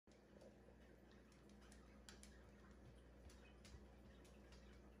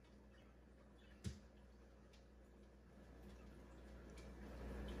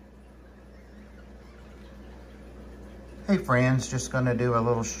Hey friends, just going to do a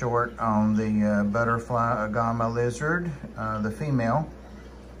little short on the Butterfly Agama Lizard, the female.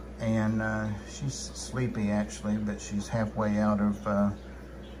 And she's sleepy actually, but she's halfway out of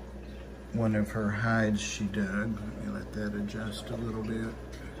one of her hides she dug. Let me let that adjust a little bit.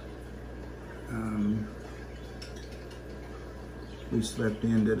 We slept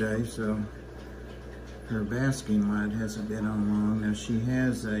in today, so her basking light hasn't been on long. Now she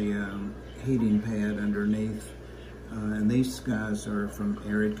has a heating pad underneath. And these guys are from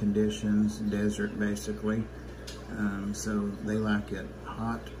arid conditions, desert basically. So they like it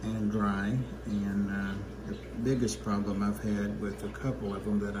hot and dry. And the biggest problem I've had with a couple of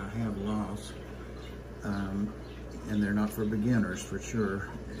them that I have lost, and they're not for beginners for sure,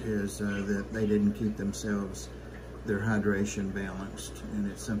 is that they didn't keep their hydration balanced. And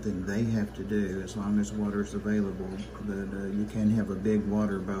it's something they have to do as long as water's available. But you can have a big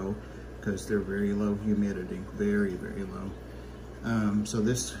water bowl, because they're very low humidity, very, very low. So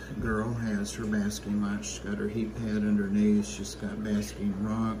this girl has her basking light. She's got her heat pad underneath. She's got basking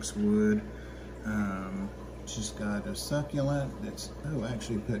rocks, wood. She's got a succulent that's,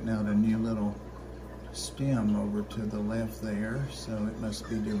 actually putting out a new little stem over to the left there, so it must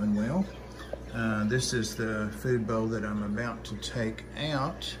be doing well. This is the food bowl that I'm about to take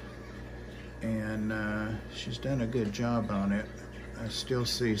out, and she's done a good job on it. I still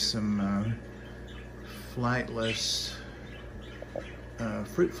see some flightless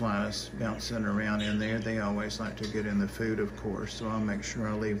fruit flies bouncing around in there. They always like to get in the food, of course, so I'll make sure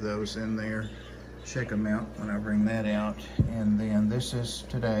I leave those in there. Check them out when I bring that out. And then this is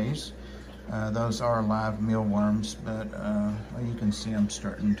today's. Those are live mealworms, but you can see them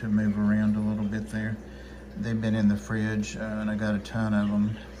starting to move around a little bit there. They've been in the fridge, and I got a ton of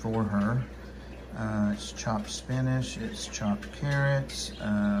them for her. It's chopped spinach, it's chopped carrots,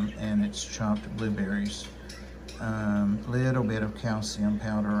 and it's chopped blueberries. Little bit of calcium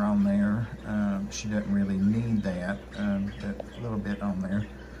powder on there. She doesn't really need that, but a little bit on there.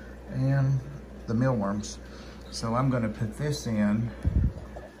 And the mealworms. So I'm going to put this in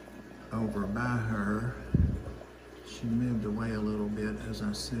over by her. She moved away a little bit as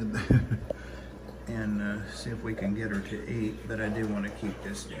I said that. And see if we can get her to eat, but I do want to keep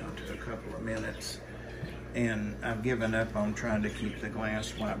this down to a couple of minutes. And I've given up on trying to keep the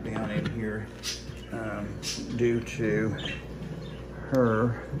glass wiped down in here due to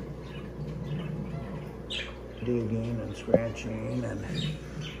her digging and scratching,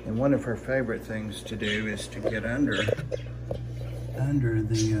 and one of her favorite things to do is to get under the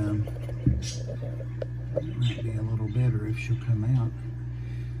might be a little better if she'll come out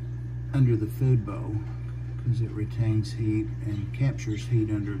under the food bowl, because it retains heat and captures heat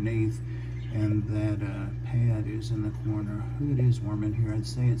underneath, and that pad is in the corner. It is warm in here. I'd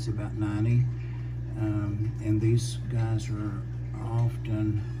say it's about 90, and these guys are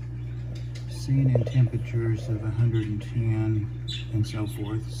often seen in temperatures of 110 and so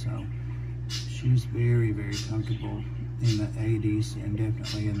forth, so she's very, very comfortable in the 80s and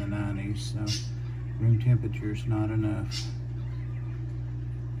definitely in the 90s, so room temperature is not enough.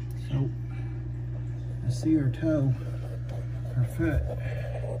 So, I see her toe, her foot.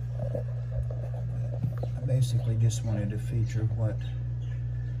 I basically just wanted to feature what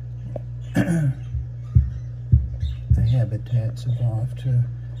the habitat's evolved to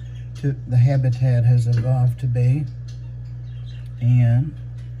the habitat has evolved to be, and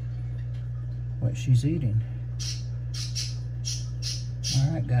what she's eating.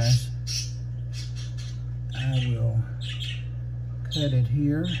 All right, guys. I will cut it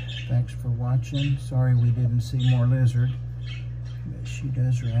here. Thanks for watching. Sorry we didn't see more lizard, but she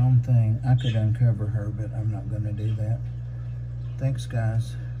does her own thing. I could uncover her, but I'm not going to do that. Thanks,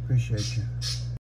 guys. Appreciate you.